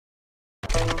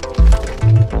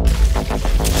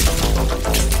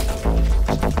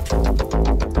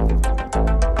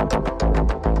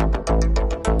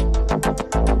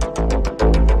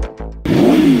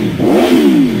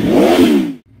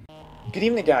Good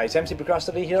evening guys,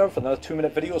 MCProcrastinator here for another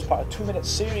 2-minute video as part of a 2-minute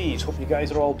series. Hope you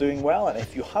guys are all doing well, and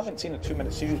if you haven't seen a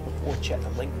 2-minute series before, check the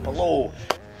link below.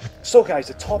 So guys,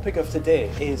 the topic of today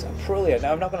is Aprilia.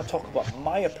 Now I'm not going to talk about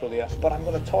my Aprilia, but I'm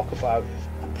going to talk about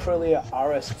Aprilia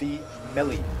RSV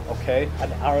Mille, okay,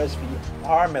 and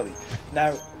RSVR Mille.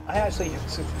 Now I actually,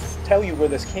 to tell you where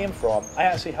this came from, I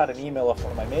actually had an email off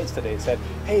one of my mates today that said,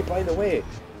 hey, by the way,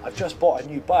 I've just bought a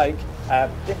new bike,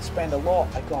 didn't spend a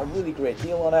lot, I got a really great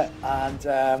deal on it,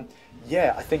 and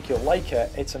yeah, I think you'll like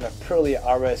it. It's an Aprilia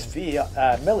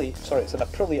RSV Mille, sorry, it's an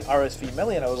Aprilia RSV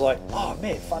Mille, and I was like, oh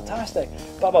mate, fantastic,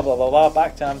 blah blah blah blah blah,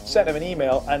 back to him, sent him an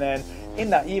email, and then in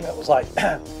that email it was like,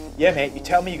 yeah mate, you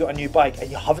tell me you got a new bike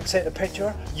and you haven't sent a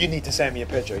picture, you need to send me a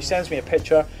picture. He sends me a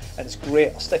picture and it's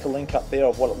great. I'll stick a link up there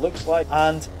of what it looks like,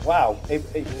 and wow,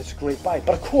 it's a great bike.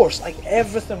 But of course, like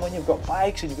everything when you've got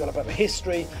bikes and you've got a bit of a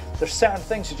history, there's certain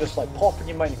things you just like pop in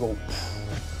your mind and go,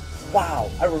 wow,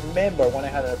 I remember when I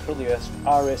had an Aprilia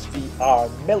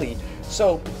RSVR Mille.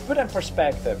 So to put it in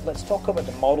perspective, let's talk about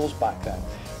the models back then.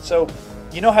 So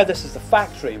you know how this is the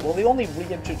factory? Well, they only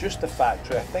reintroduced the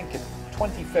factory, I think, in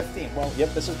 2015. Well,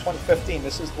 yep, this is 2015.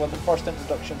 This is one of the first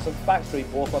introductions of the factory,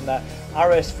 both on the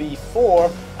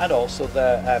RSV4 and also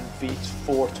the vids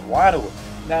Tuono.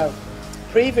 Now,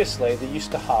 previously they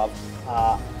used to have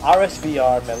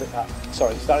RSVR Mille,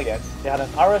 sorry, start again. They had an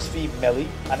RSV Mille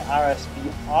and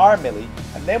RSVR Mille,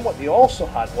 and then what they also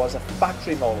had was a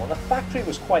factory model, and the factory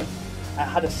was quite,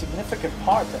 had a significant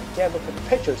part to it. Again, look at the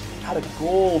pictures, it had a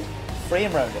gold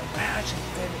frame around it. I actually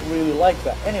didn't really like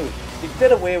that. Anyway, they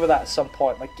did away with that at some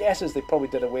point. My guess is they probably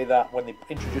did away with that when they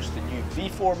introduced the new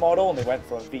V4 model, and they went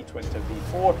from V-twin to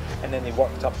V4, and then they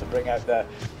worked up to bring out the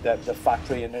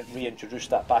factory and reintroduced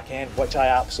that back end, which I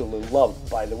absolutely loved,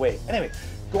 by the way. Anyway,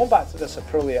 going back to this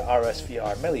Aprilia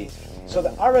RSVR Mille. So the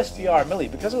RSVR Mille,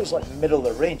 because it was like middle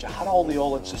of the range, it had all the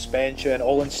all-in suspension,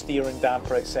 all-in steering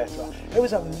damper, etc. It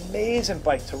was an amazing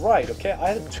bike to ride, okay? I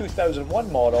had a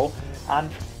 2001 model,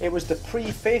 and it was the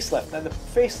pre-facelift. Now the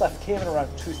facelift came in around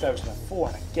 2004,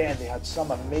 and again they had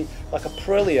some amazing, like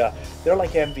Aprilia, they're like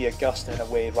MV Agusta in a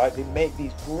way, right? They make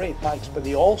these great bikes, but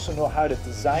they also know how to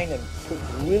design and put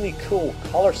really cool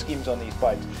color schemes on these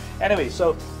bikes. Anyway,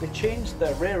 so they changed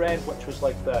the rear end, which was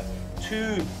like the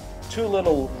two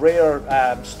little rear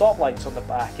stoplights on the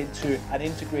back, into an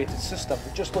integrated system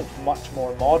that just looked much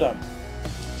more modern.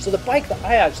 So the bike that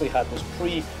I actually had was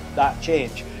pre that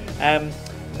change.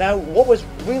 Now, what was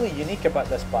really unique about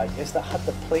this bike is that it had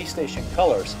the PlayStation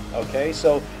colours, okay?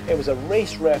 So it was a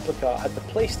race replica, it had the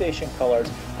PlayStation colours.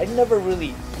 I never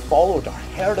really followed or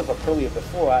heard of Aprilia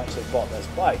before I actually bought this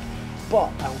bike,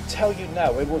 but I'll tell you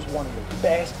now, it was one of the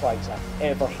best bikes I've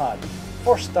ever had.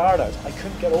 For starters, I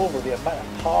couldn't get over the amount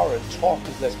of power and torque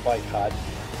that this bike had,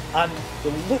 and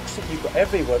the looks that you got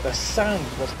everywhere. The sound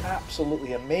was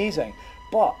absolutely amazing.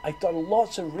 But I've done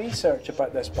lots of research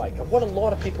about this bike, and what a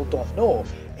lot of people don't know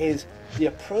is the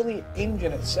Aprilia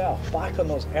engine itself back on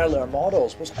those earlier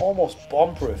models was almost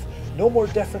bomb-proof, no more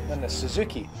different than the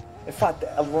Suzuki. In fact, the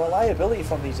reliability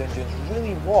from these engines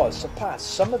really was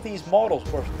surpassed. Some of these models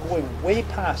were going way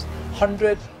past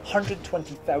 100,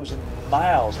 120,000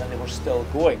 miles and they were still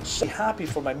going. So I'm happy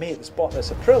for my mate that's bought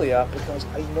this Aprilia, because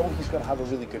I know he's going to have a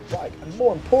really good bike. And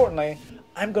more importantly,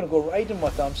 I'm going to go riding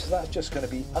with them, so that's just going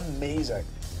to be amazing.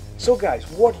 So guys,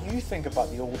 what do you think about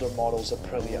the older models of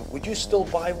Aprilia? Would you still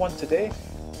buy one today?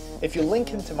 If you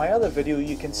link into my other video,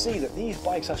 you can see that these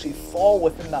bikes actually fall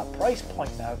within that price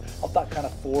point now of that kind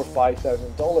of $4,000 or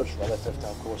 $5,000 relative to,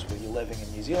 of course, where you're living in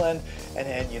New Zealand, and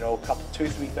then, you know, a couple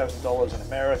 $2,000 to $3,000 in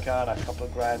America and a couple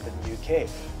of grand in the UK.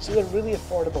 So they're really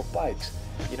affordable bikes,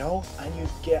 you know, and you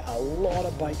get a lot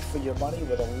of bike for your money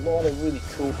with a lot of really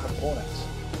cool components.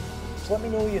 So let me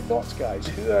know your thoughts, guys.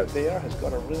 Who out there has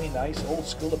got a really nice old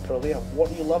school Aprilia, and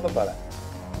what do you love about it?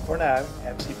 For now,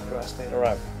 MCProcrastinator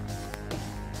out.